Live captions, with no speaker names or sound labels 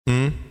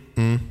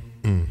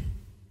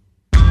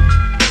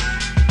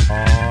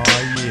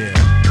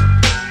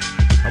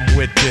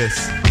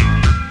this.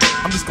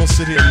 I'm just gonna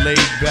sit here laid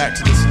back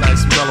to this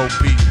nice mellow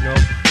beat, you know,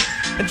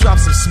 and drop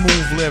some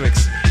smooth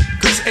lyrics.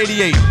 Cause it's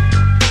 88.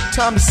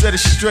 Time to set it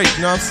straight,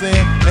 you know what I'm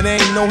saying? And there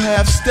ain't no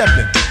half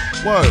stepping.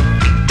 Word.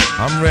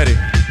 I'm ready.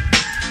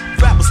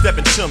 Rappers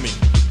stepping to me.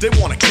 They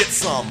wanna get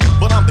some,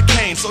 but I'm the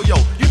Kane, so yo,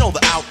 you know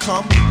the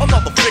outcome.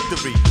 Another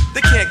victory,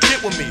 they can't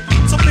get with me.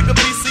 So pick a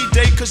BC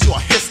day, cause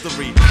you're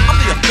history. I'm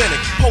the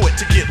authentic poet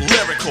to get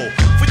lyrical.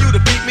 For you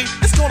to beat me,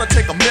 it's gonna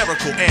take a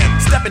miracle. And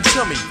stepping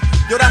to me,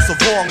 yo, that's a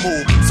wrong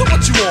move. So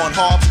what you on,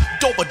 Hobbs?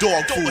 Dope or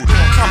dog food?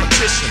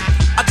 Competition,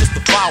 I just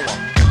devour.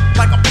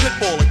 Like a pit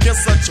bull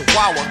against a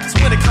chihuahua. Cause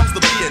when it comes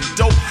to being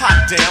dope,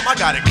 hot damn, I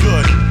got it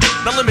good.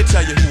 Now let me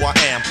tell you who I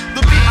am.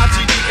 The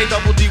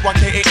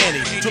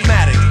B-I-G-D-A-D-D-Y-K-A-N-E.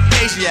 Dramatic,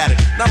 Asiatic,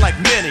 not like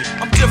many.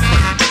 I'm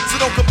different, so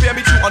don't compare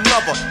me to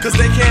another. Cause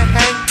they can't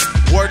hang,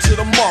 word to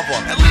the mother.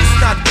 At least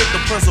not with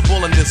the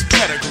principal in this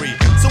pedigree.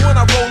 So when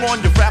I roll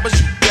on your rappers,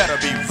 you better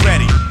be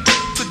ready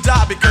to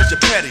die because you're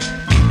petty.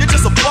 You're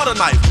just a butter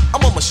knife,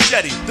 I'm a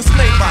machete. This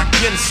made by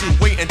Ginsu,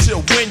 wait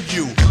until when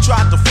you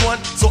try to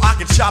front so I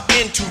can chop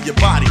into your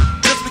body.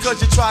 Just because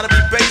you try to be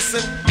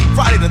basing,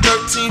 Friday the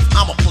 13th,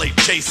 I'ma play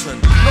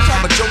Jason. No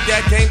type of joke,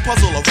 that game,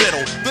 puzzle, or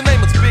riddle. The name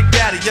is Big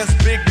Daddy, yes,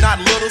 big,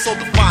 not little, so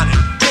define it.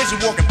 Here's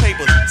your walking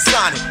papers,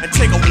 sign it, and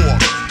take a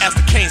walk as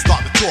the Canes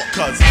start to talk,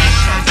 cause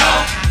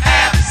don't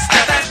have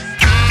steppin'.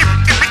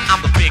 I'm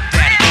the Big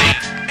Daddy King.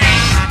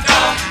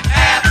 Don't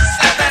have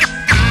steppin'.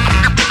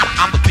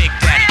 I'm the Big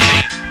Daddy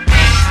King.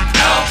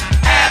 Don't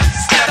have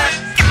steppin'.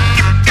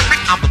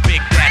 I'm the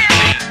Big Daddy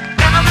King.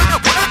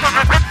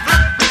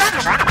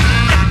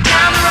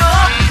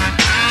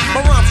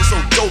 My rhymes are so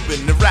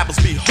dopin', the rappers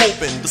be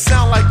hoping to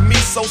sound like me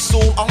so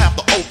soon I'll have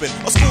to open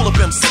a school of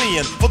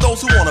MCing for those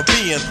who wanna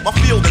be in my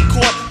field in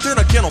court. Then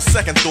again on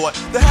second thought,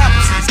 the half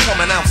MCs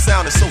coming out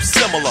sounding so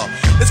similar.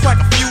 It's quite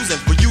confusing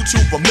for you to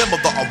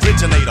remember the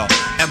originator.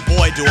 And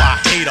boy do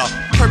I hate a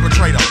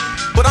perpetrator,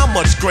 but I'm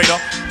much greater.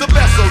 The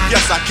best, so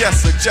yes, I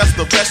guess suggest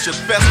the rest should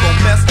best don't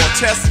mess or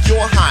test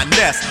your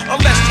highness.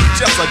 Unless you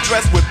just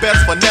address with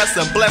best finesse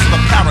and bless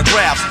the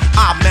paragraphs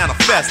I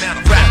manifest.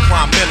 Rap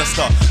prime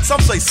minister,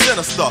 some say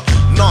sinister.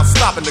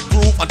 Non-stop in the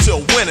groove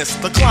until when it's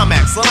the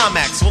climax.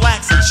 Climax,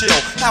 relax and chill.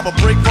 Have a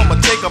break from a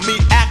take of me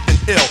acting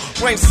ill.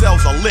 Brain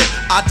cells are lit,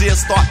 ideas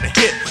start to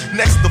hit.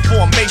 Next the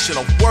formation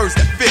of words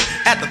that fit.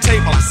 At the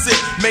table I sit,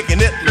 making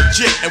it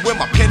legit. And when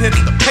my pen hits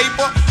the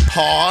paper,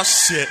 aw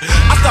shit,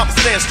 I stop and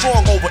stand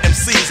strong over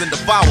MCs and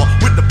devour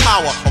with the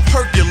power of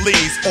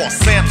Hercules or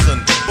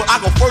Samson. But I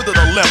go further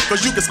to left,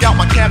 cause you can scout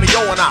my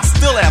cameo and I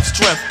still have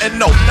strength. And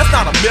no, that's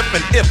not a myth.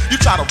 And if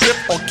you try to rip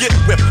or get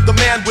whipped, the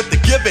man with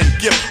the given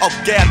gift of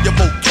gab, your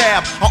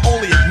vocab I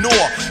only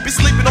ignore. Be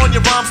sleeping on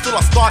your rhymes till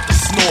I start to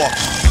snore.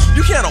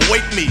 You can't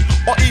awake me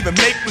or even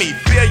make me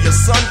fear your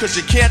son, cause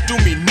you can't do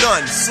me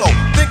none. So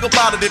think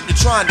about it if you're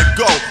trying to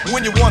go.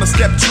 When you wanna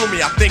step to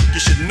me, I think you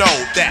should know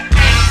that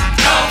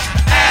don't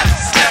have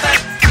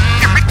steppin'.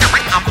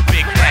 I'm the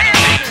Big Daddy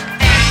King.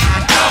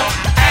 Don't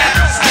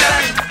have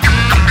steppin'.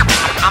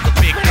 I'm the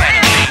Big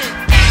Daddy King.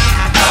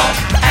 Don't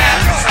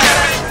have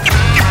steppin'.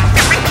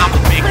 I'm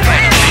the Big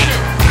Daddy King.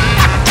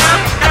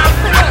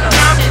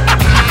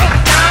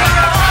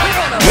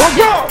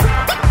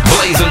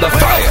 Blazing the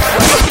fire.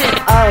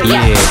 Oh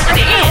yeah.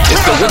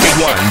 It's the wicked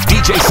one,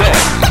 DJ Sam.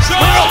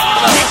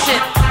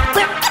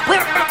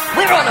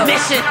 We're on a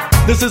mission.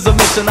 This is a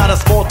mission, not a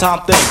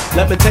small-time thing.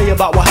 Let me tell you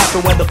about what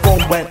happened when the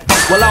phone went.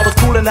 Well, I was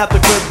cooling at the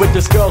crib with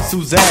this girl,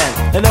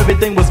 Suzanne, and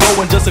everything was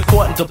going just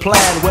according to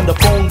plan when the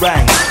phone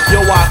rang.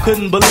 Yo, I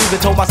couldn't believe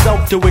it, told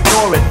myself to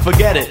ignore it,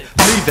 forget it,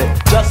 leave it.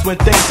 Just when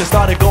things had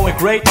started going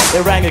great,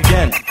 it rang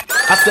again.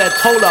 I said,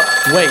 hold up,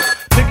 wait.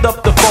 Picked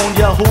up the phone,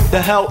 yeah, who the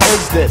hell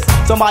is this?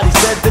 Somebody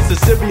said this is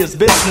serious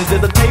business.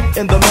 There's a tape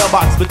in the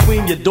mailbox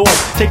between your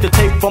doors. Take the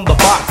tape from the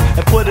box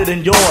and put it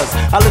in yours.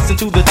 I listened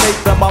to the tape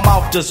and my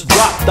mouth just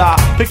dropped. I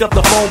picked up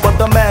the phone but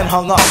the man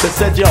hung up and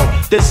said, yo,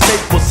 this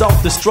tape will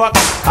self-destruct.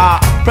 I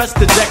pressed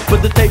the jack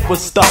but the tape was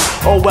stuck.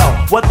 Oh well,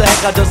 what the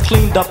heck, I just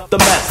cleaned up the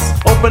mess.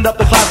 Opened up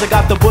the closet,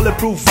 got the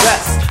bulletproof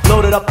vest.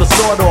 Loaded up the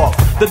sword off,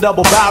 the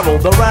double barrel,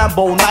 the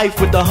Rambo knife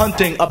with the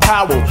hunting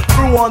apparel.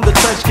 Threw on the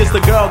trench, kissed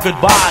the girl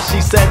goodbye. She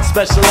said,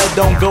 special ed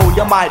don't go,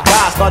 you might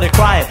die. Started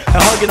crying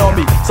and hugging on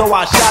me, so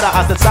I shot her.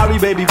 I said, sorry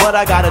baby, but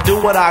I gotta do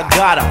what I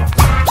gotta.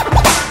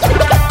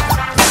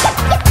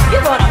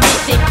 You're on a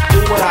mission.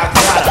 Do what I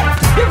gotta.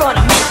 You're on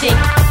a mission.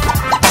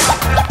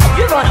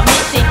 You're on a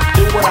mission.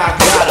 Do what I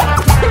gotta.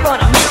 You're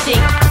on a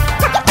mission.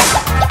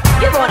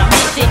 You're on a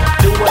mission.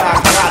 Do what I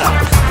gotta.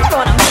 You're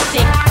on a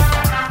mission.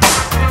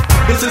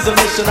 This is a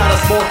mission, not a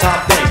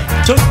small-time thing.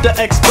 Took the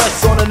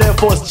express on an Air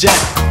Force jet.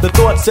 The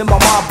thoughts in my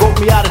mind broke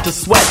me out into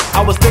sweat.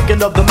 I was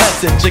thinking of the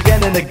message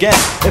again and again,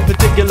 in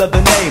particular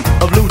the name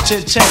of Liu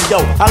Chin Chen. Yo,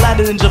 I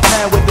landed in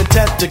Japan with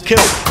intent to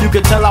kill. You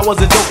could tell I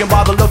wasn't joking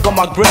by the look on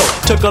my grill.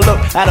 Took a look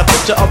at a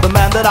picture of the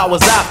man that I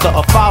was after,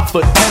 a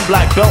 5'10"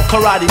 black belt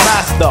karate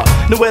master.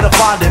 Knew where to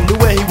find him, knew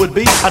where he would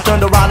be. I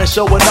turned around and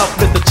sure enough,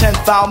 Mr. Chen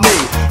found me.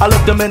 I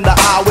looked him in the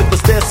eye with the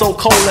stare so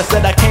cold and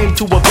said I came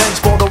to avenge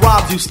for the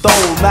rhymes you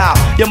stole. Now,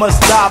 you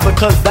must die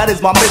because that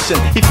is my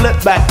mission. He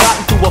flipped back, got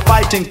into a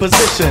fighting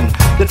position.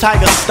 The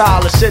tiger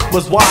style of shit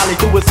was wild. He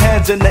threw his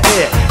hands in the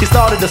air. He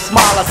started to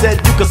smile. I said,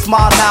 you can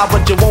smile now,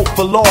 but you won't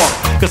for long.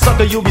 Cause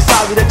sucker, you'll be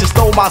sorry that you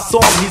stole my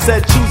song. He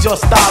said, choose your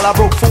style. I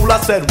broke fool. I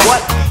said,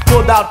 what?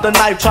 Pulled out the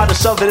knife, tried to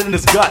shove it in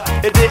his gut.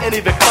 It didn't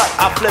even cut.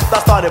 I flipped,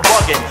 I started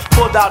bugging.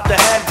 Pulled out the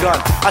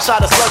handgun. I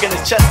shot a slug in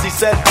his chest. He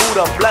said,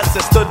 Buddha, bless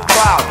and stood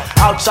proud.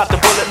 Outshot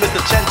the bullet, Mr.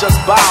 Chen just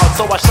bowed.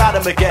 So I shot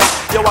him again.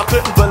 Yo, I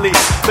couldn't believe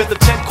Mr.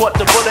 Chen caught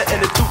the bullet in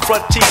his two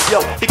front teeth.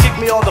 Yo, he kicked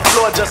me on the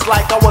floor just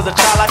like I was a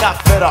child. I got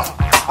fed up.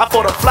 I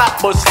fought a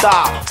flatbush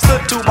style.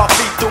 Stood to my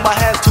feet, threw my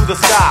hands to the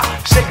sky.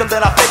 Shake him,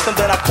 then I faked him,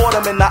 then I caught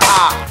him in the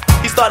eye.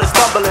 He started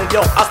stumbling,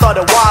 yo, I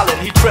started wilding.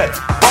 He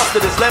tripped,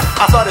 busted his lip,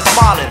 I started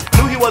smiling.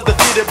 Knew he was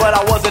defeated, but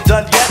I wasn't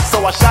done yet.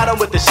 So I shot him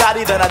with the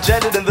shotty, then I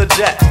jetted in the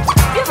jet.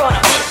 You're gonna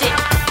miss it.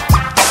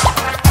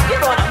 You're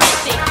gonna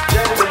miss it.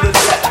 Jetted in the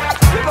jet.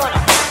 You're gonna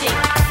miss it.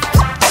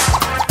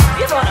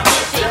 You're gonna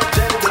miss it.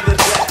 Jetted in the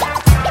jet.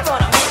 You're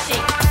gonna miss it.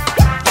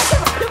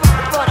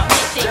 You're gonna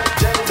miss it.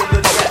 Jetted in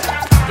the jet.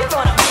 You're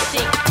gonna miss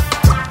it.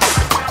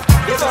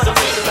 You're gonna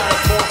miss it.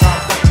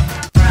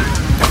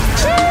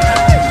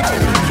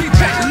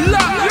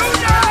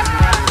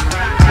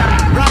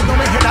 Right now,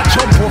 me head a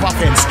jump over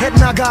fence. Head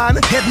na gone,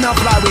 head na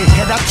fly away.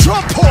 Head a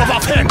jump over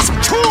fence.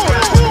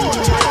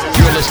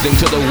 You're listening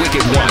to the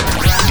Wicked One,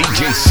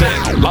 DJ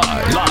Sen,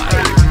 live.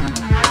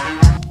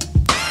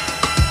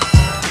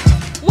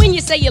 When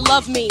you say you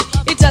love me,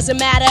 it doesn't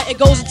matter. It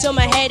goes into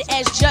my head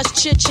as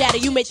just chit chatter.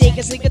 You may think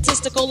it's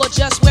egotistical or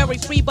just very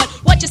free, but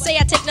what you say,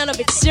 I take none of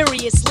it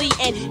seriously.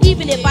 And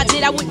even if I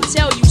did, I wouldn't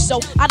tell you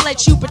so. I'd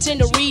let you pretend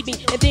to read me,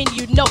 and then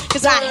you'd know.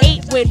 Cause I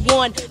hate when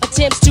one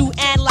attempts to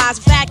analyze.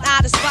 In fact,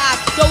 I despise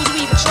those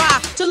who even try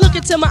to look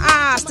into my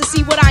eyes to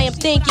see what I am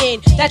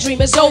thinking. That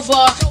dream is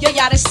over, your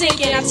yacht is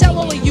sinking. I tell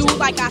all of you,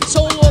 like I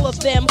told all of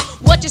them,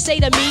 what you say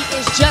to me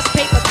is just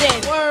paper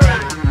thin. Word.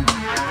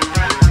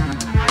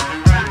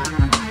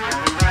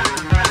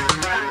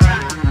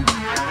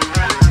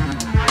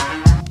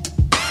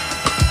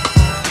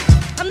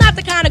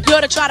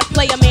 Girl to try to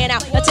play a man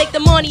out. Now take the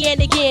money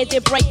and again,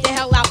 then break the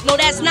hell out. No,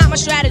 that's not my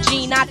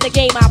strategy, not the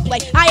game I play.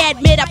 I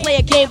admit I play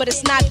a game, but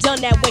it's not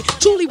done that way.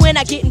 Truly, when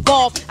I get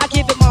involved, I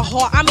give it my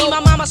heart. I mean, my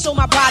mama sold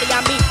my body,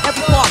 I mean,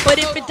 every part. But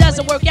if it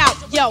doesn't work out,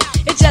 yo,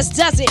 it just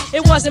doesn't.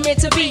 It wasn't meant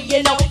to be,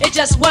 you know, it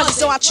just wasn't.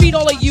 So I treat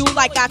all of you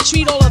like I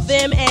treat all of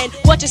them. And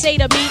what you say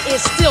to me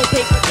is still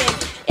paper thin.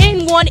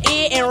 In one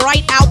ear and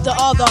right out the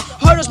other.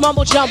 Herders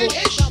mumble jumble.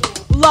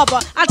 Lover,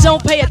 I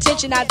don't pay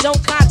attention, I don't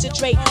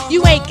concentrate.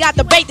 You ain't got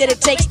the bait that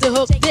it takes to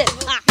hook this.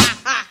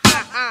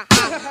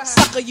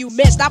 Sucker, you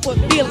missed. I put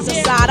feelings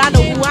aside. I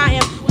know who I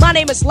am. My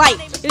name is Light.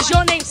 Is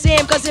your name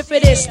Sam? Cause if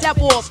it is,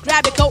 step off.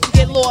 Grab your coat and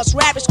get lost.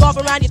 Wrap your scarf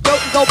around your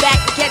throat and go back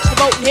and catch the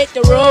boat and hit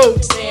the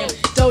road, Sam.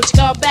 Don't you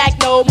come back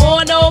no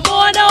more, no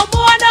more, no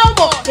more, no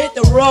more. Hit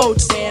the road,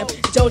 Sam.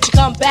 Don't you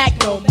come back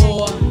no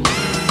more.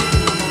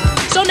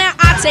 So now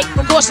I take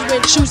precautions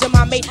when choosing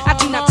my mate. I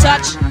do not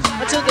touch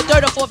until the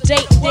third or fourth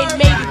date. Then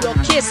maybe we'll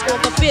kiss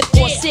on the fifth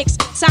or sixth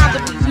time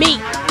that we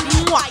meet.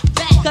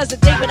 Cause a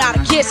date without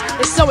a kiss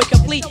is so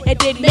incomplete. And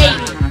then maybe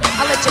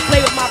I let you play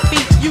with my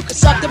feet. You can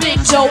suck the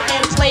big toe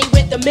and play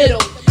with the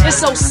middle. It's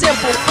so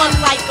simple,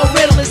 unlike a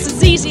riddle. It's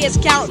as easy as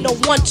counting to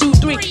 1, 2,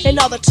 3. In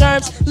other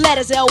terms,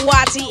 letters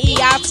L-Y-T-E.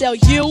 I'll tell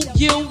you,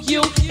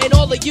 and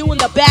all of you in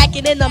the back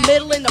and in the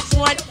middle, in the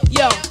front.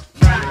 Yo,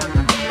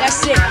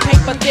 that's it,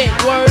 paper thin,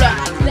 word up.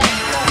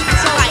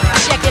 So like,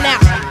 checking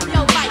out.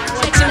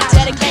 To the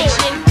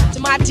dedication to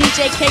my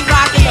DJ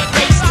K-Rock and the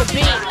place to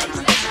be.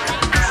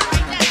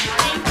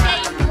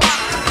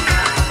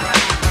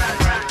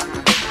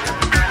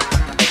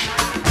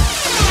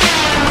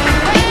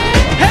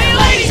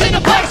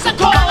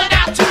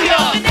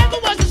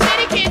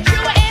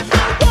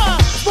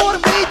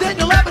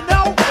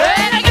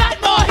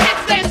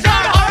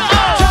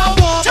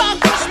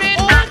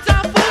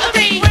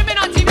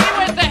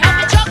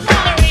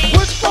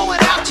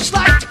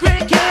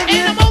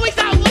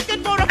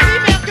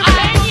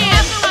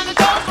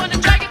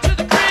 Drag it to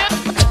the crib.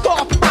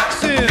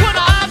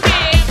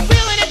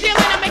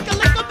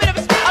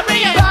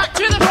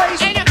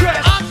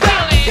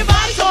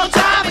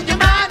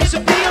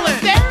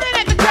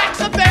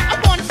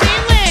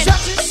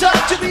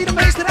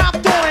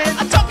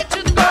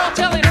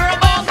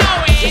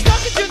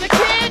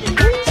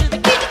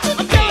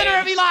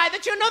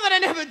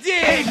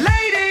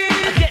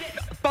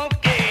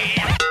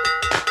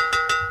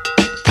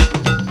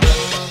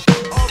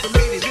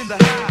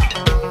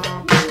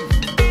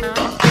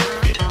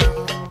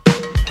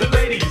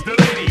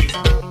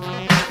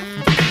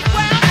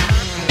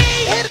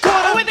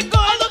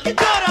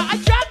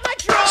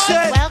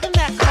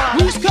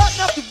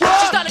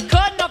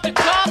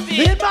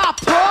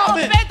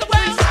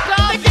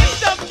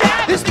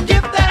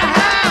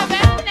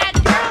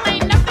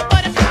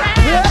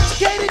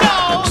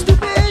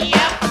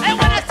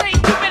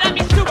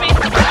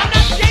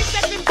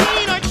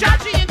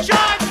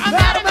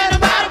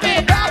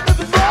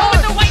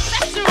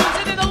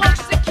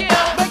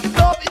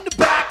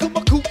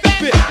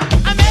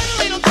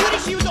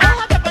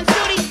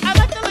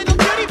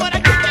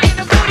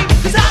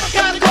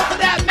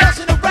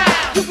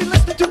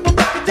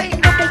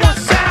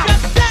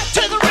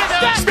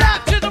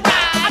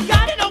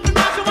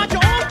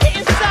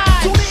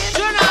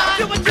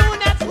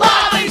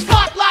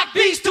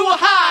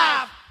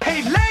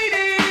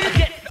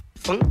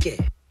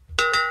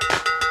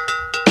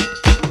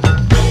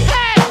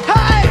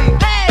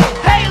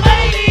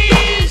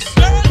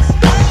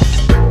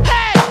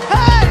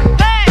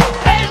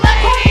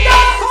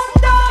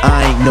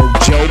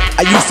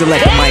 to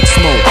let the mic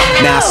smoke.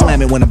 Now I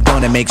slam it when I'm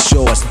done and make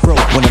sure it's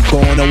broke. When I'm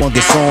gone, no one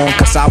gets on,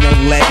 cause I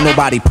won't let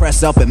nobody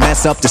press up and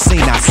mess up the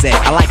scene I set.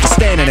 I like to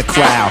stand in the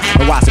crowd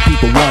and watch the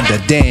people wonder,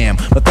 damn.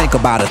 But think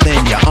about it, then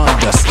you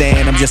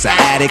understand. I'm just an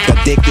addict,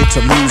 addicted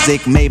to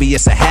music. Maybe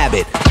it's a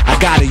habit, I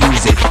gotta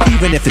use it.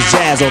 Even if it's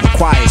jazz or the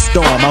quiet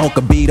storm, I hook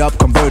a beat up,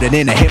 convert it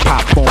into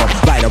hip-hop form.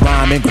 Write a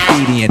rhyme and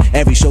graffiti in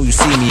every show you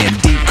see me in.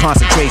 Deep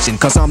concentration,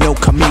 cause I'm no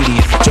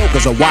comedian.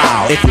 Jokers are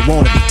wild, if you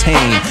wanna be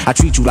tame. I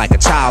treat you like a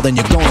child and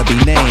you're gonna be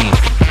named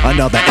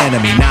another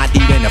enemy, not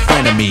even a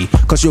friend of me.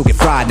 Cause you'll get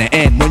fried in the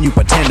end when you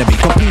pretend to be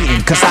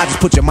competing. Cause I just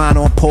put your mind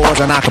on pause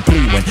and I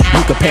complete when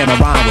you compare my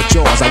rhyme with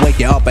yours. I wake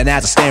you up and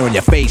as I stare in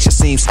your face, you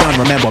seem stunned.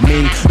 Remember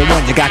me, the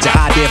one you got your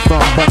idea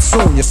from. But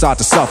soon you start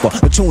to suffer,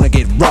 the tune will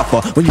get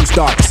rougher. When you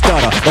start to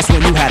stutter, that's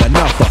when you had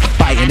enough of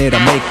fighting it'll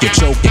make you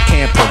choke. You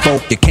can't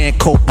provoke, you can't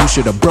cope, you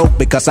should've broke.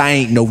 Because I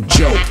ain't no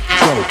joke.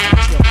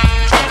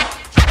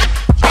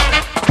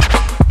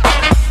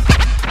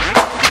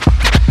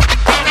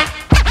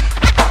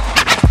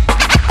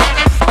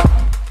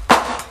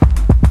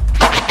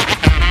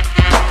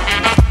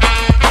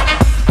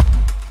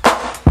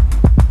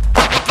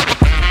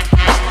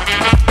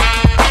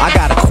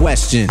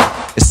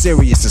 As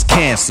serious as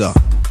cancer.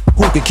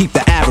 Who can keep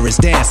the average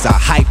dancer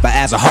hyper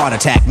as a heart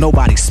attack?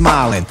 Nobody's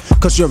smiling,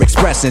 cause you're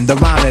expressing the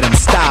rhyme that I'm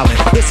styling.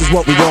 This is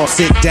what we all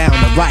sit down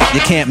to write. You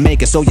can't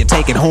make it, so you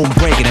take it home,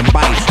 break it and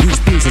bite. Use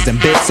pieces and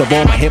bits of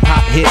all my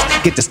hip-hop hits.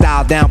 Get the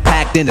style down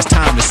packed, then it's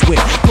time to switch.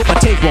 Put my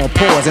tape on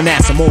pause and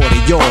add some more to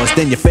yours.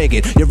 Then you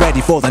figured you're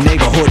ready for the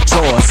neighborhood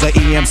chores. So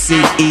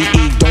EMC,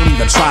 EE, don't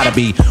even try to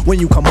be. When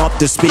you come up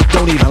to speak,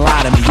 don't even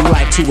lie to me. You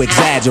like to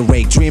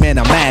exaggerate, dream and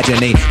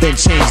imaginate, then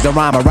change the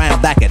rhyme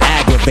around that can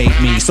aggravate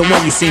me. So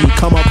when you see me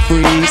come up,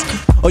 freeze,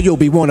 or you'll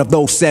be one of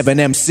those 7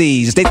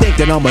 MCs. They think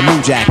that I'm a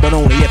new jack, but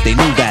only if they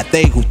knew that.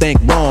 They who think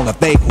wrong, or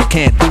they who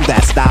can't do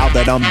that style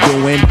that I'm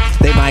doing,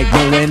 they might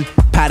ruin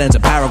patterns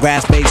and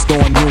paragraphs based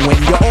on you. And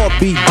you're all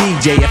be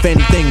DJ if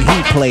anything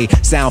he play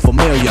sound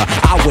familiar.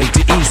 I'll wait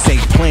till he say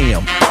play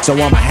him. So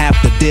I'ma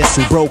have to diss.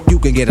 Who broke, you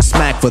can get a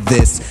smack for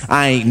this.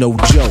 I ain't no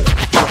joke.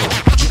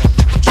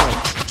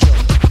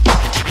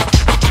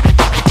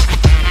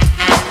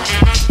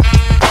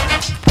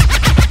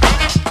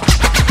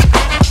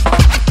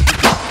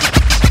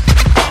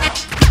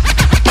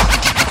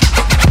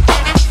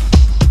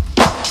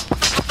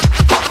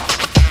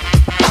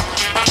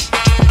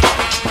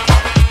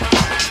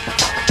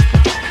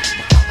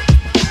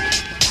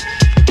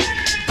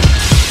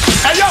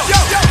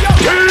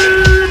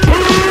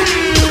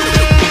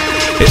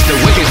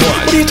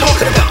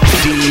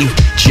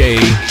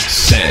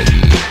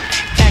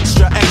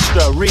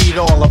 Read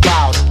all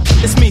about it.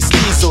 It's me,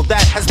 Steezel,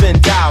 that has been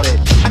doubted.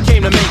 I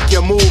came to make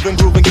you move and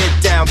groove and get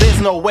down. There's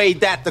no way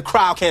that the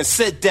crowd can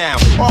sit down.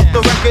 Off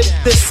the record,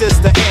 this is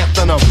the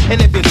anthem.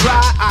 And if you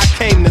try, I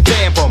came to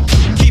damp them.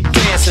 Keep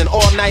dancing,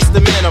 all night's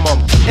the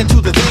minimum. And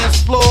to the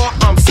dance floor,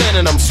 I'm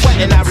sending them.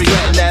 Sweating, not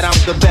regretting that I'm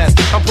the best.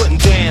 I'm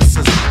putting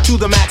dancers to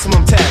the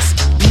maximum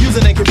test.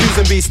 Using and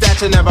confusing beats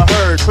that you never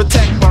heard.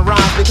 Protect my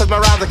rhymes because my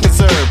rhymes are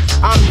conserved.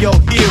 I'm your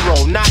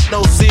hero, not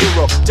no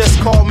zero. Just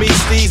call me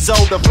Steezo,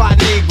 the fly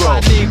Negro.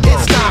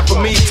 It's time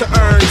for me to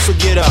earn, so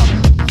get up,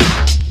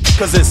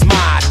 cause it's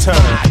my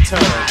turn.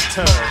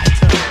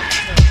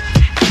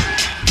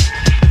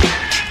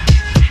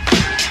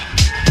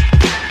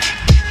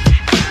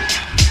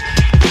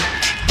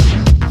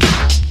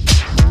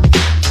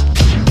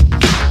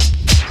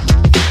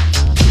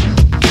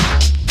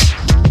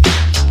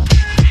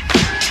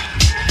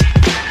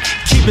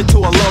 Keep it to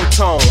a low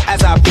tone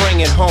as I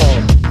bring it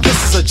home.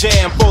 This is a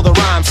jam for the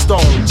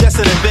rhymestone. Just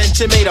an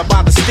invention made up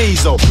by the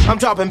Steezo. I'm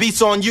dropping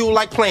beats on you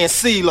like playing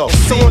CeeLo.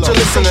 So won't you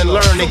listen and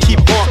learn and keep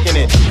walking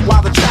it.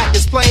 While the track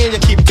is playing, you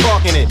keep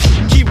talking it.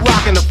 Keep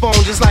rocking the phone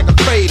just like a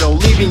cradle,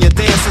 leaving your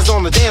dancers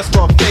on the dance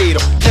floor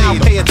fatal. Now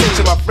pay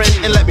attention, my friend,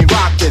 and let me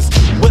rock this.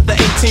 With the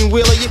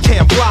 18-wheeler, you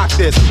can't block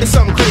this. It's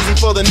something crazy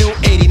for the new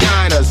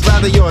 89ers.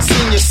 Rather you're a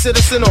senior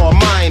citizen or a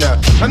minor.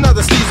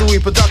 Another Steezo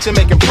production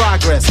making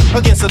progress.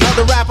 Against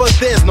another rapper,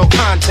 there's no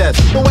contest.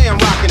 The way I'm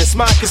rocking is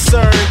my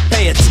concern.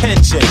 Pay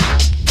attention,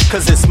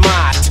 cause it's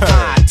my turn.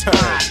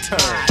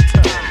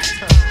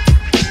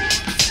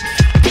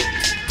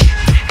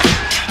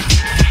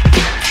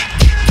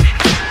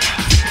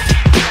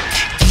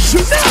 You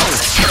know,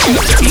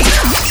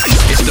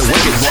 it's the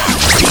Wicked One,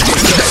 DJ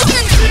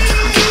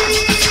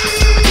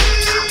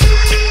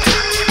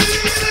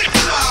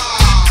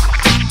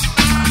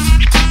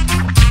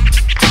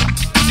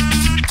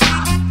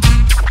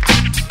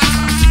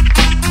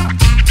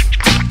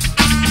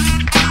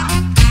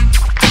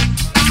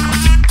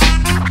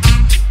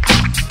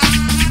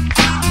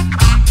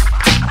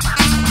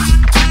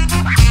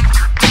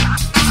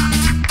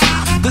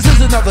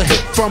Another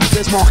hit from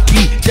Biz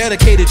Markie,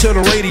 dedicated to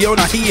the radio,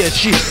 not he or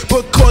she,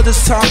 because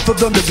it's time for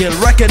them to get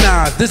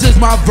recognized. This is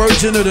my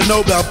version of the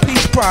Nobel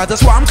Peace Prize.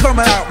 That's why I'm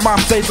coming out my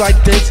face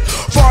like this.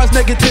 Far as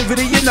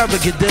negativity, you never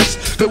get this.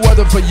 If it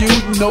wasn't for you,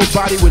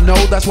 nobody would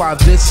know. That's why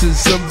this is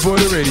something for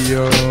the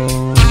radio.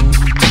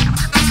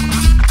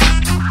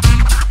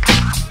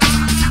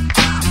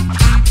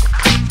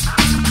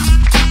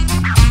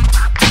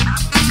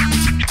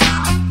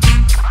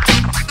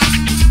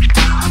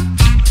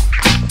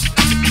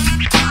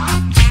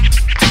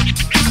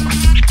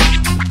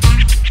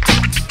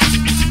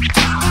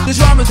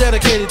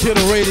 dedicated to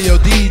the radio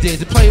DJs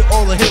to play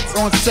all the hits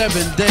on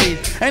 7 days.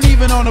 And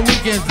even on the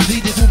weekends, the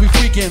DJs will be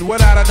freaking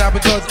without a doubt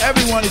because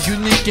everyone is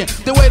unique in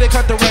the way they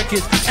cut the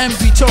records and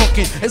be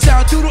talking. It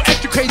sounds due to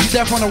extra crazy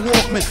death on the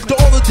Walkman. To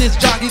all the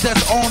disc jockeys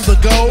that's on the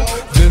go,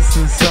 this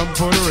is something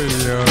for the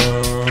radio.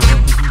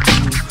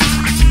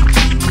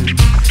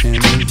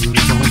 And this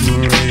is on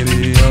the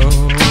radio.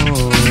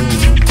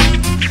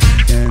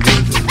 And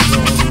this is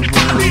on the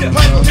radio. We the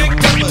Michael Nick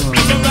Peppers,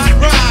 the rock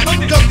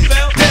rhyme, Dougie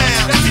fell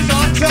down. That's his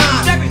on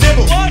time.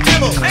 Nibble,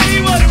 nibble, and he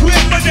was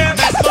quick for them.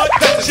 That's what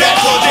Peppers,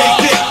 that's all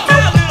they did.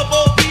 Now little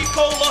Bo Peep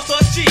Cole lost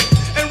her sheep,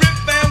 and Rip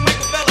Van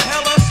Winkle fell a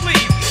hell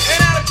asleep. And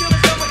out of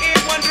chilling summer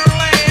in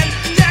Wonderland,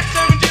 Jack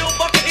serving Jill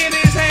bucket in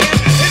his hand.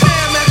 His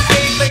damn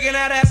magazine making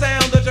out that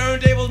sound. The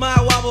turntables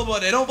might wobble, but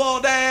they don't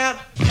fall down.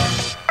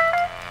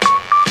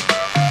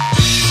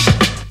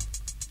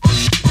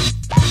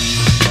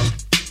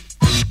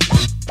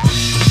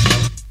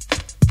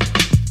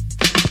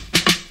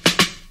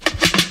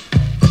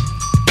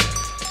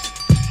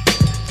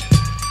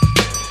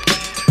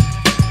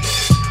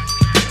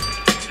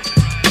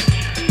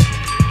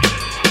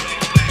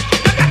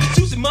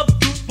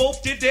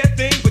 Did their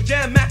thing, but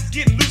Jam Max is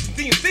getting loose and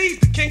DMC's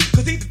the king,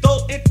 cause he's the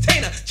dope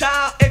entertainer,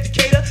 child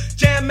educator,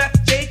 Jam Max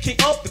J, king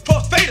of the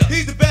crossfader.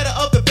 He's the better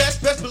of the best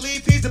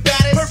believe he's the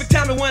baddest. Perfect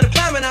timing when I'm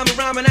climbing, I'm a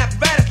rhyming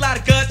apparatus, lot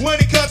of guts. When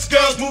he cuts,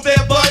 girls move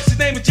their butts. His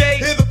name is Jay,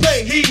 hear the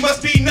play, he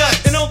must be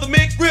nuts. And on the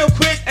mix, real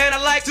quick, and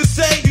I like to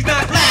say, he's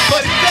not black,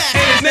 but he's fat,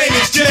 and his name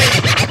is Jay.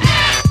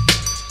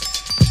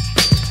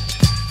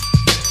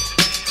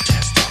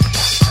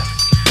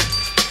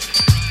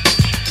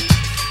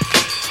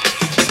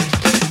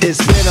 It's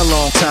been a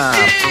long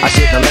time, I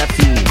shouldn't have left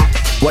you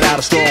without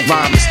a strong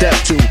rhyme to step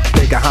to.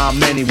 Think of how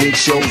many week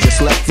shows you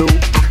slept through.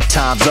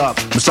 Time's up,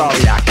 I'm sorry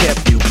I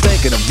kept you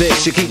thinking of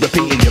this. You keep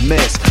repeating your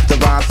miss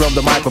the rhyme from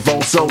the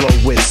microphone solo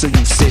with. So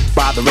you sit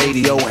by the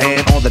radio,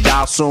 hand on the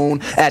dial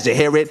soon. As you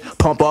hear it,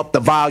 pump up the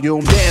volume.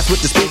 Dance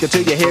with the speaker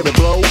till you hear it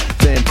blow.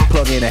 Then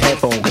plug in a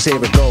headphone, cause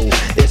here it go.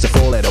 It's a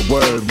 4-letter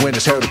word when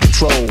it's heard to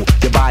control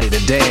your body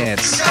to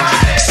dance.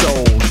 So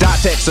dot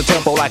text a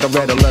tempo like a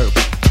red alert.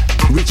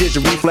 Reach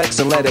your reflex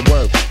and let it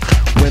work.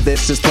 When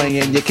this is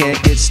playing, you can't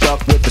get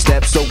stuck with the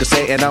steps. So can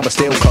say, and I'ma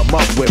still come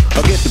up with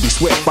a gift to be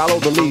swift. Follow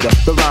the leader,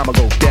 the rhyme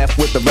go deaf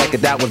with the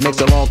record that was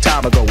mixed a long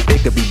time ago.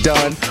 It could be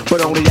done,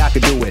 but only I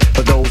could do it.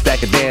 For those that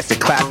can dance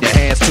and clap your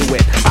hands to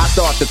it. I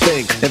start to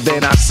think, and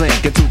then I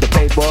sink into the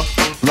paper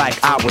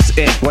like I was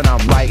ink. When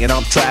I'm writing,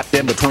 I'm trapped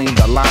in between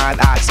the line.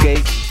 I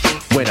escape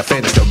when I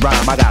finish the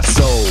rhyme. I got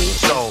soul,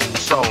 soul,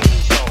 soul.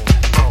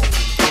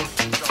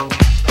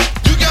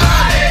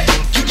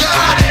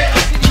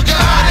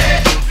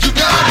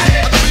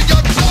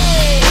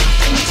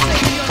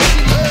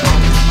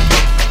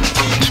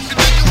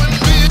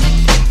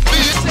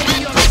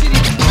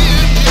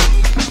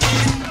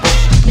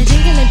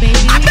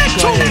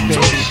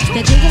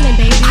 They're jiggling,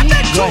 baby.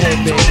 Go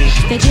ahead, baby.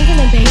 They're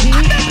jiggling, baby.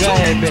 Go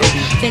ahead,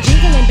 baby. They're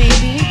jiggling,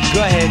 baby.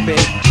 Go ahead,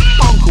 baby.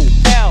 Uncle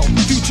L,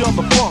 future of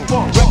the funk.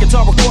 Records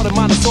are recorded,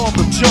 minus all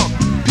the junk.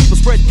 People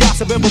spread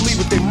gossip and believe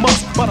what they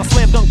must, but I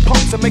slam dunk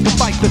punks and make them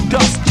bite the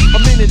dust. A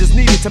minute is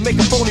needed to make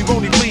a phony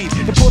rony bleed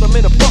and put them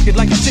in a bucket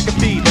like a chicken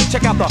feed.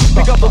 Check out the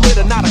pick up the lid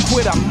and not a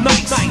quit. I'm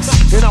nice,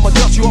 and I'ma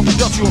dust you off and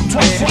dust you up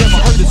twice. You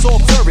never heard it's all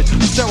service,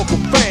 hysterical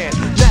fan.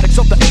 Maddox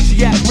of the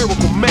Asiatic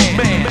miracle man.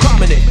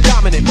 Prominent,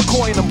 dominant,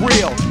 McCoy and I'm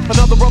real.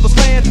 Another brother's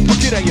fan,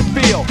 forget how you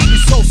feel.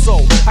 He's so,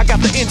 I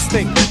got the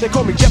instinct. They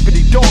call me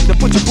Deputy Dog to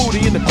put your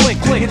booty in the clink.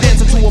 You're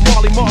dancing to a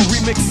Marley Marl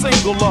remix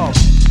single love.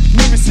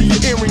 Let me see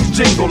your earrings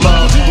jingle,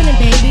 love. They're jiggling,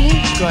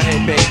 baby. Go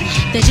ahead, baby.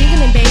 They're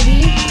jiggling,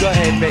 baby. Go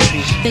ahead,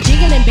 baby. They're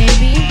jiggling,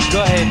 baby.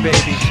 Go ahead,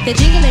 baby. They're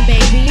jiggling,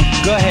 baby.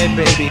 Go ahead,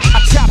 baby. I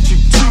chopped you,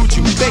 chewed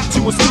you, baked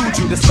you and stewed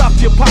you. To stop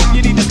your pop,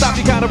 you need to stop,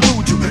 you kinda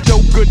rude you.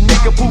 No good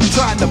nigga who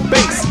trying to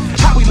base.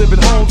 How we living,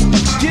 Holmes?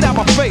 Get out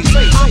my face.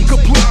 I'm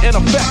complete in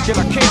effect and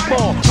I can't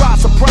fall.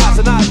 Rise surprise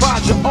and I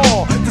advise you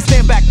all to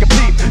stand back and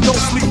peep. Don't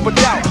sleep or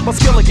doubt. My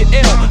skill will get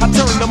ill. I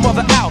turn the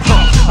mother out,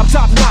 I'm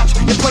top notch.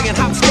 You're playing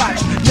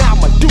hopscotch. Now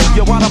I'ma do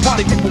you while the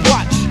party people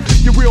watch.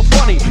 You're real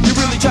funny, you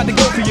really tried to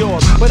go for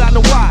yours, but I know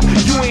why,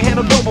 you ain't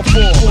handled no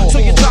before. So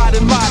you tried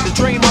and lied to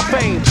drain my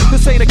fame.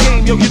 This ain't a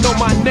game, yo, you know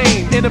my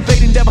name.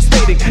 Innovating,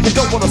 devastating, and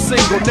don't want a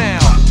single now.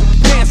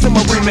 Dance in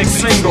my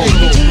remix single.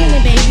 They're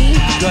jiggling, baby.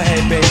 Go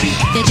ahead, baby.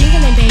 They're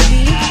jiggling,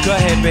 baby. Go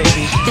ahead,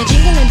 baby. They're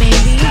jiggling,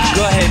 baby.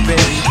 Go ahead,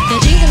 baby.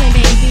 They're jiggling,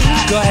 baby.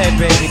 Go ahead,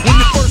 baby. When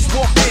you first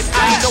walked in,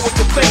 I ain't know what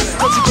to think.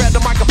 Cause you grabbed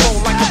the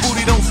microphone like your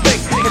booty don't stink.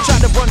 And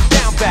tried to run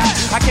down back.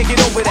 I can't get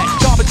over that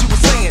garbage you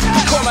were saying.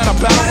 Call that a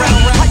battle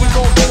round. How you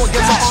gon' go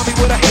against an army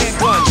with a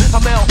handgun?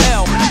 I'm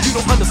LL, you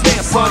don't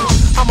understand, son.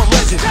 I'm a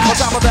legend, on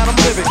top of that I'm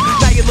living.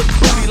 Now you look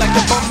booty like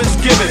the bum is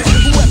giving.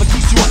 Whoever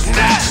keeps you up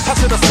now, how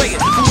should I say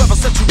it? Whoever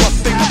set you up,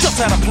 they just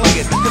had to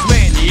play it. Cause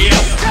man, yeah,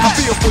 I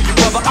feel for you,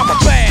 brother, I'm a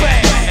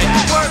bad.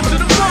 Word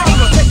to the phone.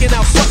 Taking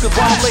out suckers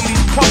while the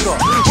ladies pucker.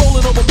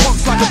 Rolling over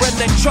punks like a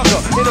redneck trucker.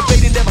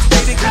 Innovating,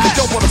 devastating, they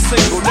don't want a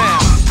single now.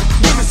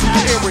 Let me see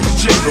your earrings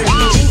jingle.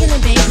 They're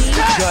jiggling, baby.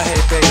 Go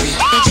ahead, baby.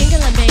 They're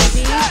jiggling,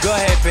 baby. Go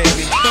ahead,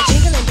 baby. They're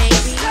jiggling, baby.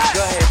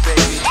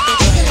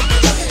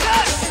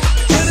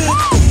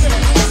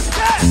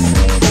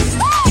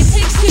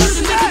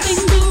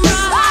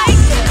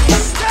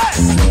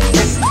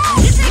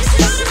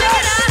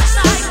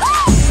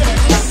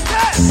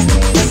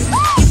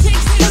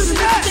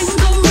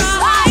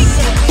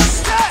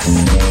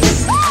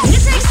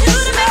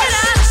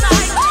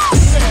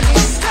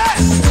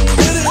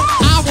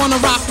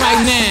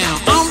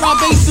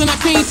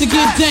 mean to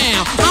get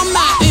down. I'm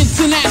not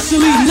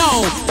internationally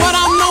known, but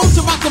I'm known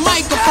to rock the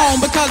microphone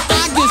because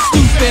I get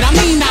stupid. I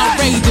mean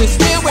outrageous.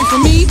 Stay away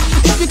from me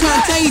if you're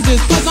contagious,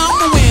 cause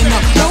I'm a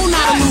winner, no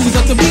not a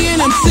loser. To be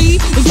an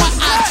MC is what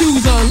I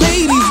choose.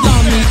 Ladies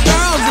love me,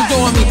 girls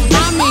adore me.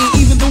 I mean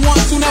even the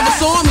ones who never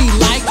saw me,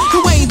 like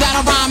the way that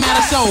I rhyme at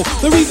a show.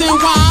 The reason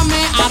why,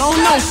 man, I don't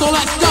know, so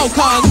let's go,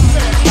 cause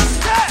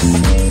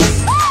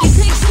it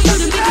takes two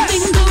to make a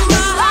thing go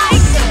right.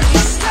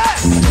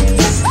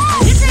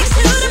 It takes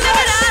two to make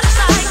it out of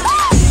sight.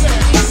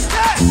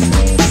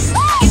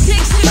 It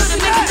takes two to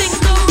make a thing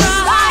go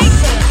right.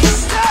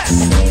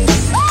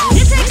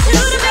 It takes two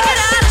to make it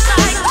out of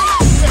sight.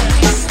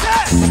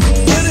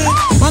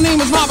 My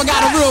name is Rob, I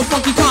got a real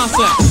funky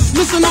concept.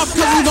 Listen up,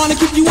 cause I'm gonna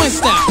keep you in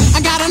step.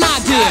 I got an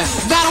idea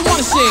that I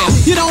wanna share.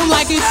 You don't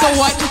like it, so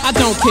what? I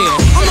don't care.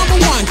 I'm number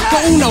one, the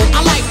uno,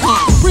 I like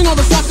calm. Bring all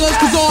the suckers,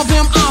 cause all of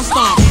them I'll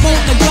stomp. Won't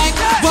neglect,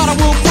 but I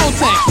will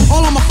protect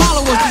all of my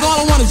followers, cause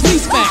all I want is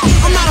respect.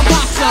 I'm not a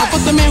boxer,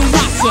 but the man who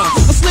rocks ya.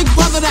 A slick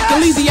brother that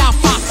can easy out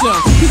fox ya.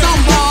 Cause I'm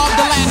Bob,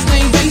 the last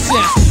name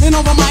basis. And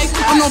over mic,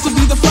 I'm known to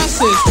be the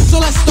freshest. So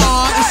let's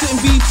start, it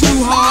shouldn't be too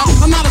hard.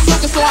 I'm not a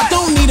sucker, so I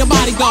don't need a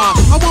bodyguard.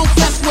 I won't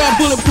fess, wear a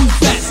bulletproof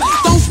vest.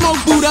 Don't smoke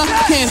Buddha,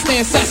 can't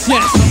stand sex,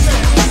 yes.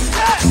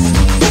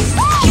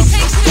 It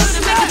takes two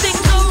to make a thing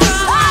go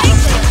right.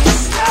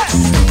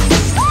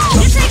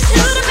 It takes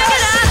two to make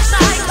it out of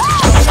sight.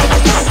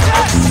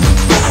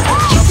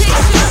 It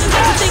takes two to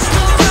make a thing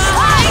go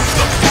right.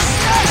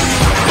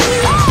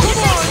 It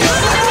takes two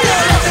to make it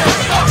out of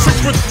sight.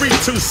 6'3",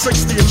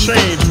 260 and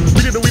change.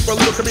 We did a weep a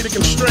little comedic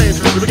and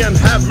strange. We began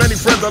to have many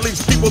friends, at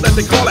least people that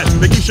they call it.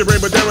 They keep your brain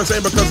but they're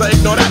insane because I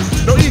ignore that.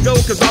 No ego,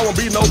 cause I won't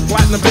be no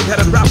platinum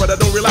big-headed rapper that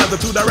don't realize the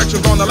two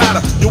directions on the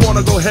ladder. You wanna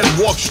go ahead,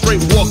 walk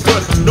straight, walk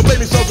good. Don't blame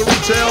me so to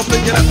retail,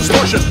 thinking that's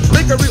distortion.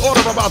 Make a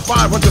reorder of about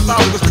 500,000.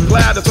 Just be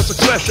glad it's a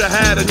success you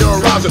had and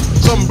you're arousing.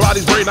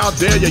 Somebody's brain out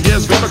there, your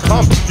year's gonna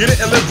come. You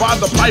didn't live by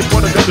the pipe,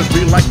 wanna go just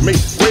be like me.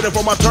 Waiting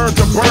for my turn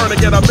to burn and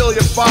get $1.5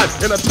 million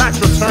in a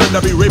tax return to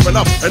be raping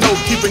up. And no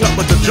keeping up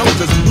with the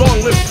Joneses.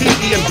 Long live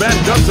P.E. and Band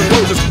Guns and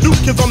Roses. New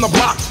kids on the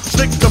block,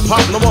 stick to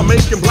pop. No more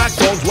making black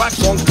songs, wax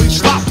songs, please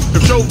stop.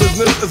 If show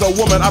business is a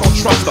woman, I don't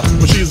trust her,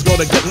 but she's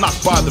gonna get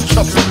knocked by the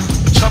chubster.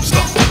 The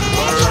chubster.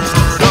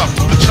 Word up.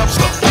 The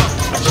chubster.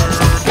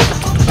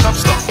 The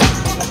chubster.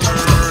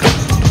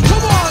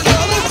 Come on, yo,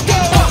 let's go.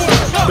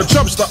 The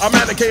Chubster, a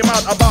man that came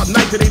out about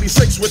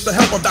 1986 with the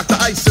help of Dr.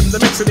 Ice in the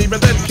mix, and even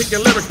then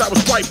kicking lyrics that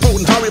was quite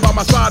potent. Harry by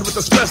my side with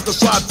the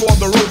specified for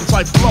the rodent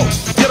type flow.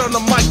 Get on the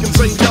mic and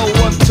say yo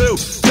 1, 2.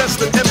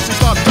 Destin MC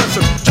start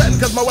dressing. Chatting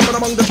cause my weapon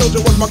among the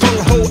children was my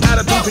gung-ho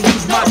attitude to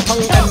use my tongue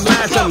and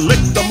lash and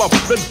lick them up,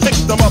 then pick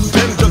them up,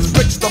 then just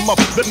fix them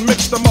up, then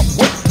mix them up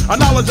with a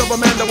knowledge of a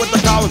man that went to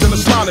college and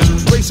astonished.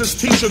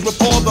 Racist teachers with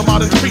all the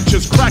modern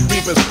creatures, crack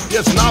beepers,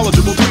 yes,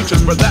 knowledgeable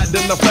creatures, but that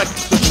didn't affect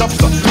the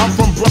Chubster. I'm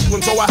from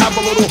Brooklyn, so I have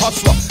a little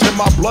hustler in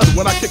my blood.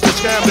 When I kick the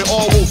scam, they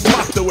all will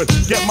flock to it.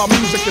 Get my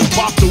music and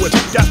bop to it.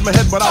 Gas my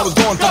head, but I was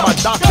going for my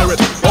doctorate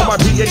or my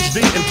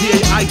PhD in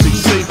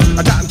PAITC.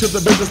 I got into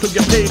the business to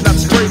get paid, not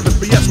straight with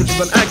BS, which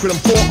is an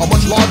acronym for a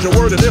much larger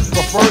word, and if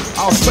preferred,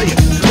 I'll say it.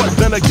 But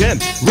then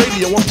again,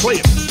 radio won't play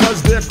it,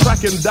 cause they're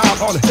cracking down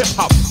on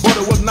hip-hop, but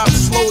it would not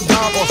slow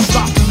down or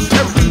stop.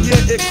 Every year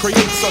it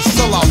creates a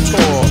sellout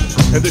tour,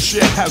 and this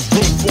year has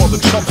room for the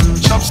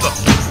Chubster.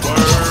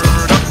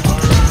 Word up.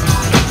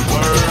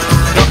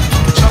 Word up.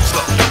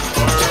 Chubster.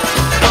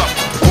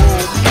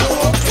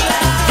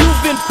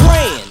 You've been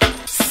praying,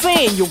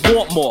 saying you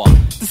want more.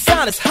 The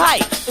sound is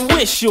hype, and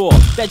we're sure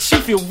that you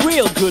feel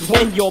real good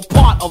when you're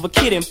part of a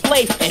Kid and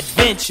Play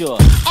adventure.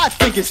 I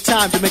think it's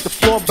time to make the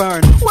floor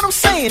burn. What I'm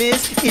saying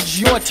is, it's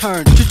your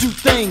turn to do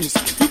things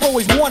you've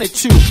always wanted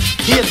to.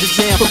 Here's the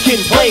jam for Kid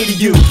and Play to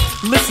you.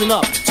 Listen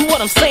up to what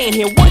I'm saying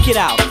here, work it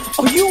out,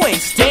 or you ain't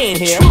staying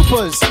here.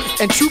 Troopers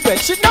and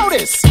troopettes should know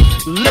this.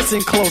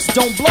 Listen close,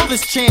 don't blow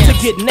this chance. To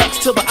get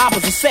next to the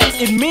opposite sex,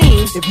 it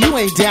means if you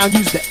ain't down,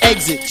 use the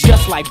exit.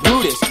 Just like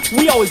Brutus,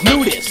 we always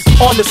knew this.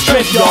 On the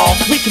strip, y'all,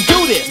 we can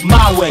do this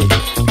my way.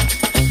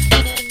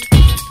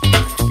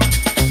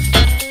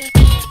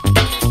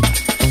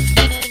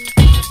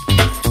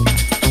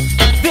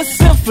 This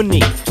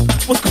symphony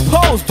was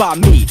composed by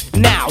me.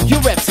 Now your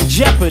reps in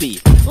jeopardy.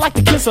 Like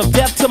the kiss of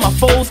death to my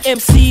foes,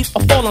 MCs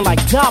are falling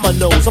like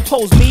dominoes.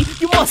 Oppose me,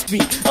 you must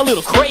be a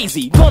little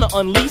crazy. Gonna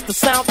unleash the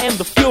sound and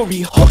the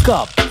fury. Hook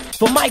up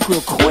the mic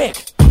real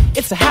quick.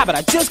 It's a habit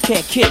I just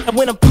can't kick. And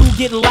when I'm through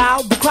getting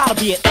loud, the crowd will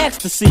be in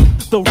ecstasy.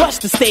 They'll rush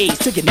the stage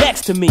to get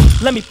next to me.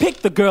 Let me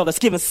pick the girl that's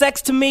giving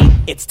sex to me.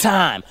 It's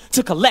time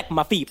to collect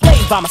my feet.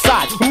 Playing by my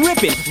side,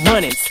 ripping,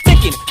 running,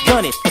 sticking,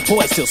 gunning. The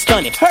boy's still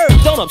stunning.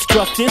 Heard, don't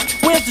obstruct this.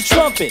 Where's the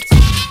trumpets?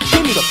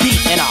 Give me the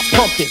beat and I'll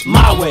pump this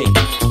my way.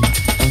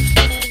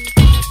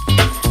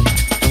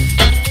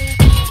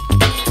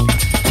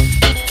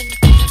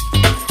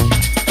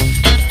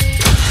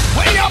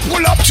 When you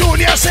pull up tune,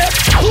 you say,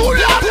 pull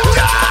up,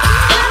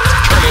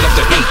 turning up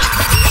the heat.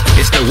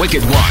 It's the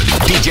Wicked One,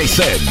 DJ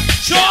Sen.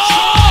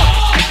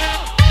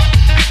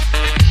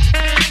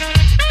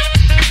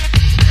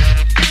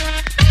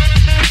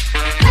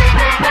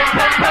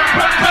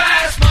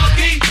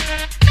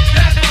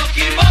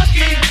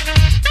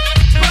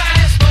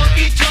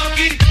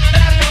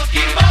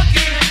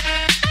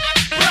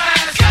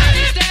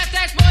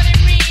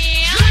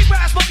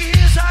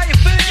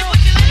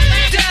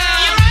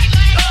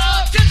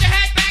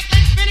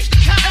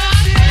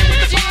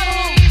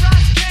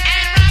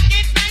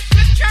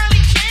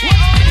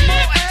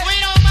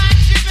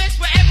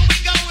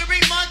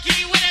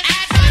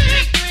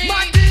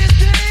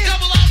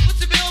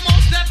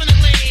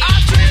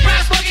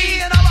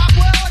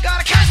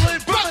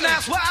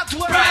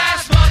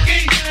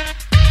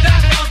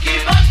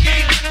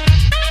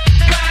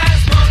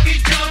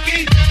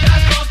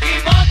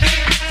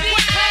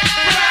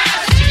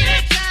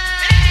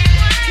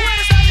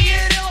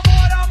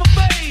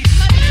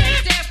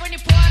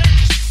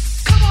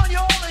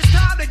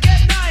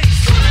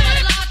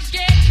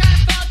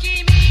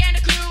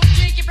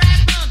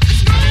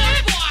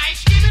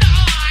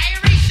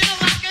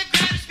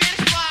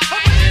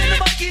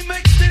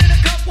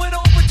 up, went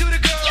over to the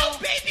girl. Yo,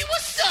 baby,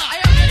 what's up? I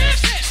heard that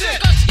shit.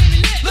 Girl, she gave me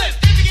lip.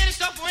 Then we getting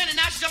stuff for in and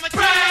now she's on my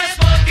brass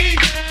monkey.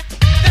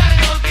 That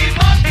monkey,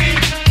 monkey.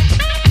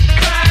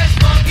 Brass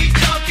monkey,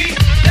 junkie.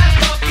 That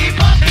monkey,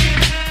 monkey.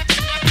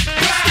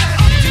 Brass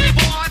up to the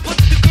boy, put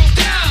the girl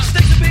down.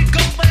 Stakes a big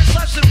gold, but it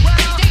slaps it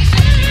around.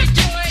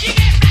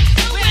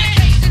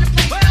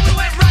 Well, we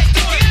went right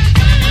to it.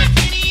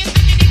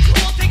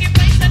 Cool, taking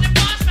place at the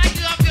bar, smack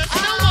you off your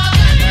snowball.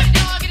 And if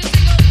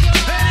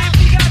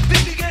you got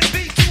beat, you get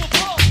beat to a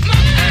pulp.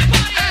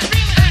 And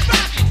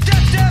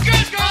Def Def,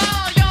 good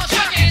girl, y'all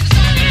sucking.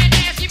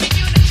 Give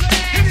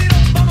me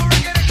those bummer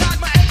record and cock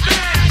my head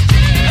back. I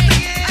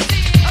beat it.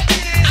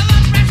 I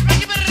love fresh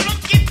record, but I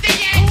don't give the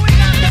end. We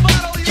got the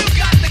bottle, you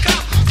got the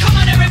cup. Come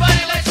on,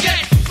 everybody, let's get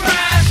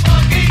brass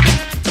monkey.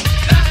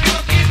 That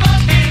monkey,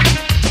 monkey.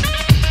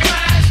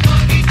 Brass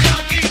monkey,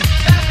 junkie.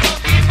 That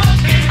monkey,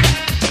 monkey.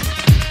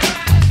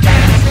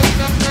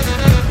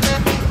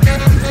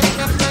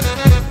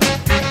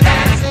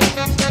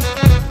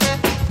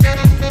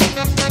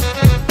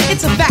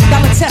 It's a fact,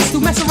 I'm a test. Who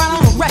mess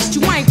around, I'll arrest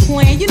you. I ain't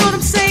playing. You know what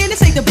I'm saying?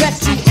 This ain't the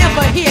best you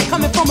ever hear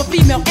coming from a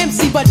female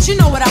MC, but you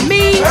know what I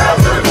mean.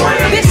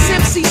 This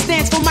MC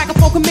stands for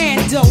microphone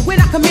commando. When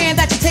I command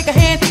that you take a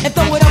hand and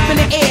throw it up in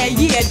the air,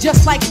 yeah,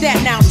 just like that.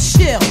 Now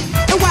chill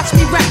and watch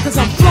me rap, cause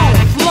I'm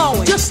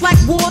flowing. Just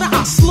like water,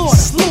 I'll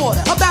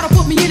slaughter. A battle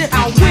put me in it,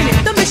 I'll win it.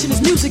 The mission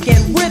is music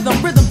and rhythm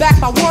back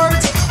my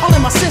words. All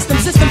in my system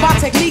by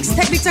techniques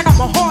I got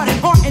my heart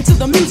into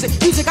the music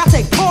I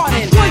take part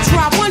in. One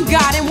tribe, one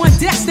God, and one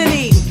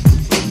destiny.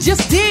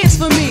 Just dance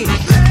for me.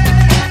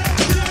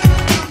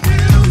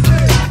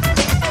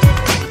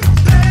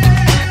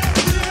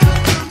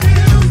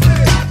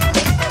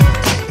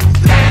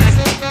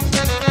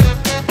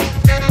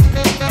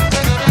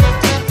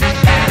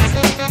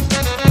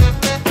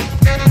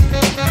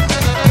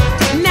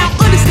 Now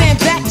understand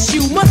that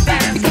you must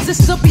be, because this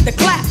is a beat the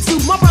clap to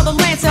my brother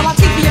Lance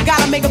L.I.T.V. You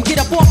gotta make them get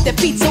up off their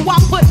feet. So I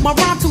put my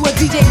rhyme to a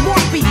DJ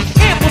Morphe.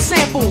 Ample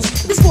samples.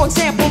 This, for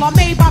example, are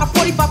made by the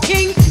 45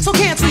 King. So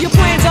cancel your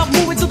plans up,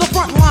 moving to the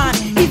front line.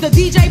 Either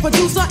DJ,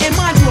 producer, and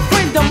mind you a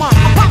friend of mine.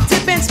 I pop,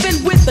 tip, and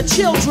spin with the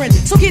children.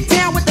 So get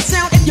down with the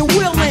sound if you're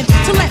willing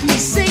to let me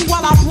sing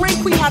while I bring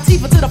Queen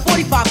Latifah to the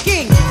 45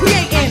 King.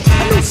 Creating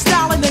a new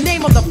style in the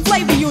name of the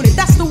flavor unit.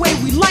 That's the way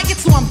we like it,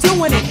 so I'm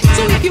doing it.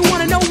 So if you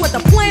wanna know what the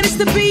plan is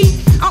to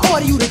be, I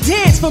order you to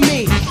dance for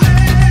me.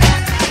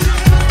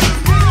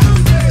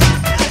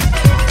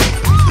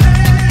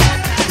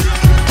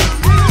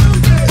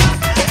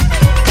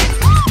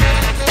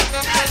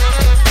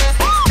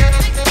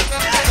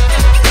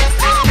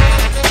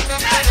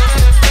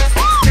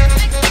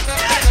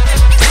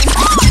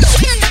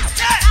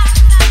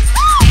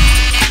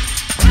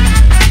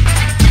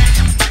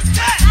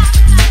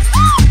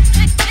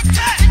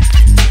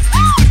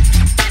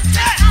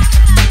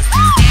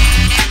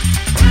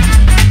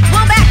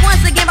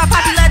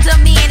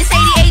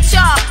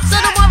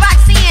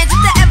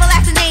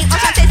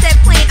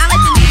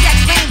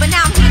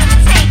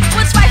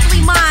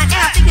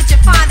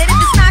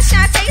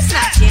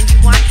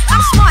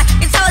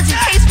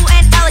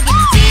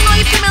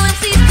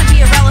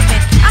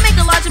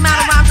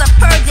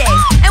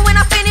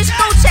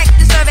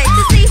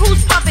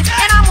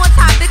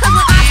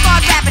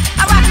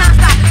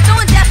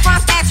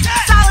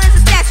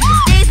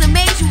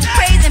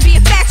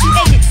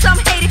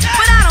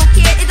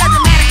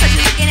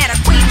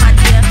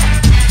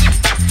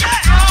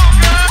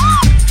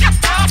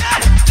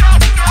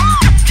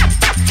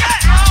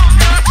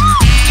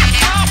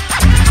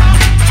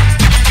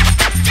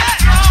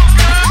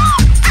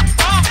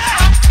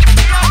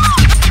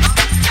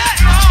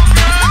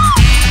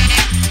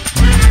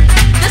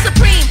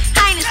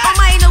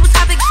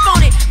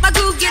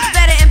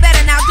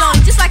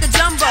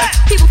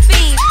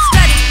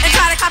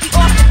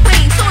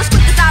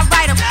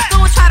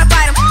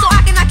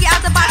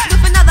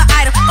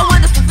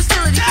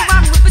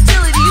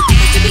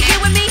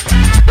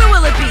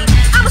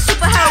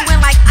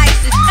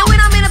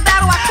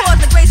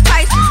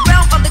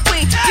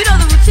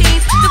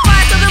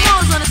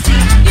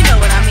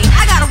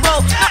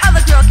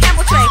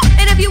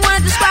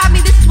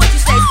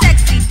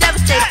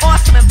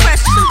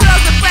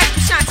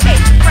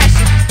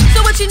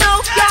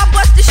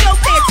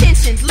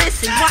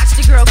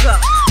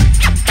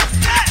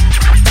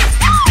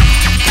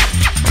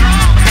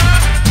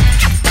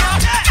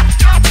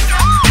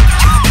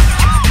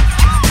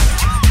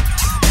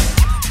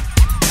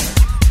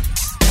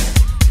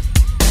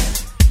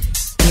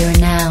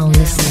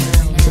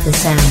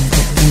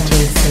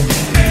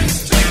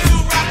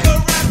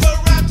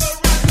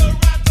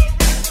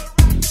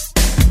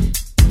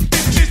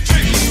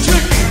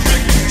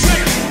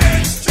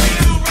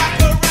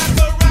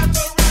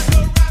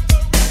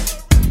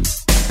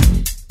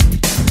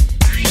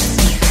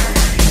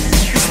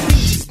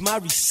 my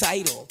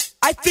recital.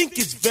 I think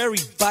it's very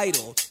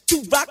vital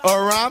to rock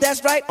around.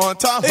 That's right. On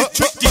time. It's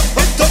tricky.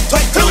 It's the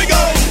tight. Here we go.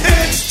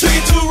 It's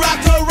tricky to rock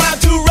around.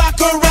 To rock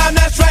around.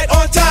 That's right.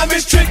 On time.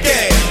 It's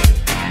tricky.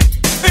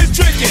 It's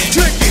tricky.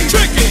 Tricky.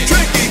 Tricky.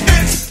 Tricky.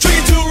 It's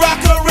tricky to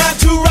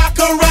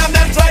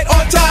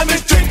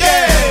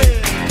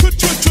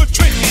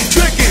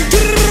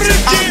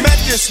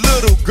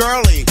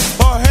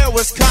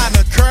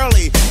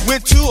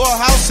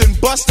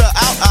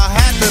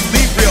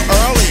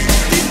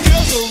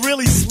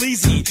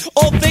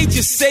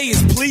you say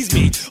is please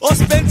me, or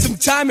spend some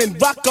time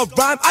and rock a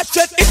rhyme. I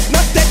said it's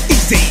not that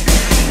easy.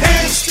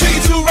 It's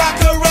tricky to rock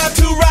around,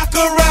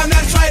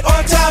 that's right,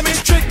 on time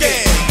it's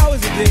tricky. How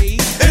is it, D?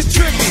 It's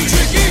tricky. It's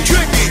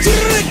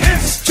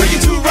tricky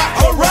to rock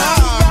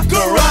around,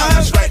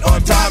 that's right,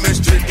 on time it's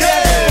tricky.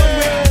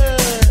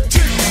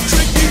 Tricky.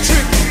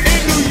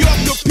 In New York,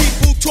 the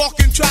people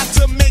talking try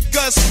to make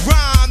us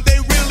rhyme.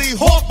 They really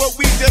hawk, but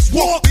we just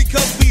walk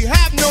because we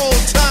have no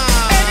time.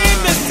 And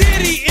in the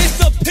city, it's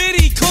a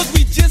pity, cause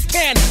we just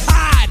can't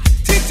hide.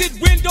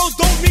 Tinted windows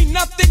don't mean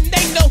nothing,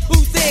 they know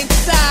who's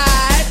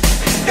inside.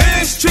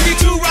 It's tricky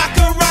to rock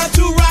around,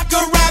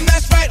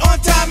 that's right, on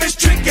time it's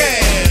tricky.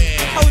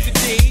 How is it,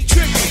 D?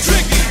 Tricky.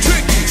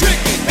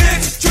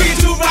 It's tricky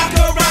to rock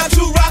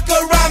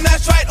around,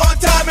 that's right, on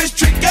time it's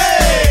tricky.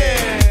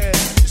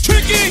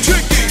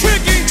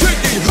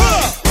 Tricky,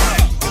 huh?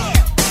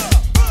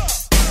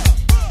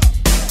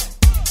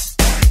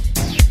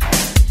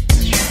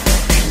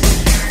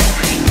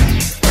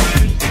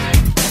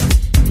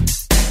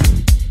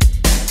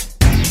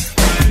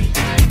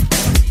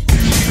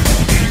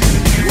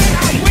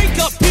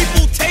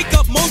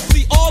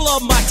 Mostly all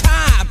of my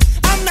time.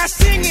 I'm not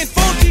singing,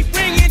 phone keep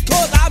ringing,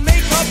 cause I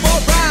make up a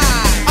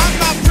rhyme. I'm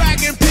not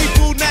bragging,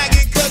 people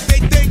nagging, cause they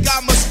think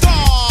I'm a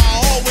star.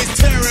 Always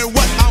tearing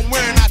what I'm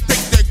wearing, I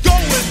think they're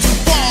going too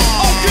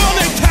far. Oh, girl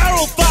named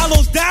Carol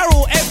follows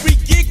Daryl every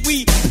gig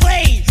we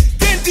play.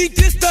 Then she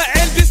dissed her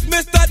and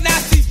dismissed her, now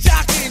she's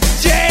shocking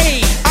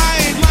Jay. I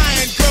ain't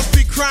lying, girls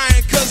be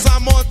crying, cause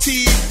I'm on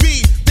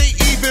TV. They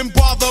even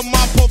bother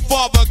my poor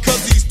father,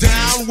 cause he's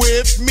down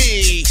with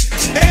me.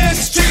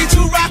 It's tricky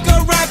to rock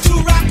around,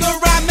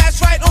 that's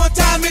right, on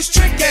time it's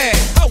tricky.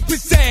 Hope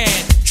it's sad.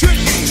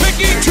 Tricky. It's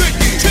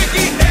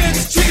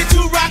tricky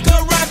to rock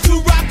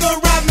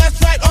around,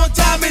 that's right, on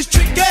time it's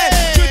tricky.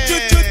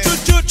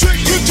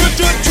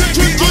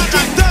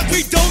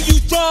 We don't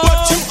use drugs,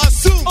 but you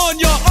assume on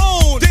your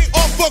own. They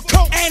offer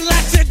coke and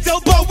lots of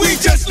dope, but we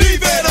just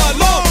leave it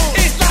alone.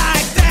 It's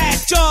like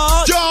that,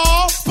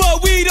 y'all,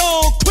 but we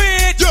don't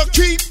quit. You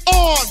keep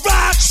on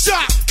rock,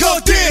 shock,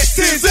 cause this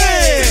is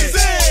it.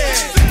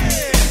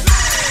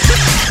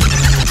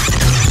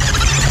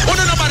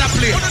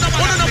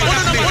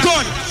 Play.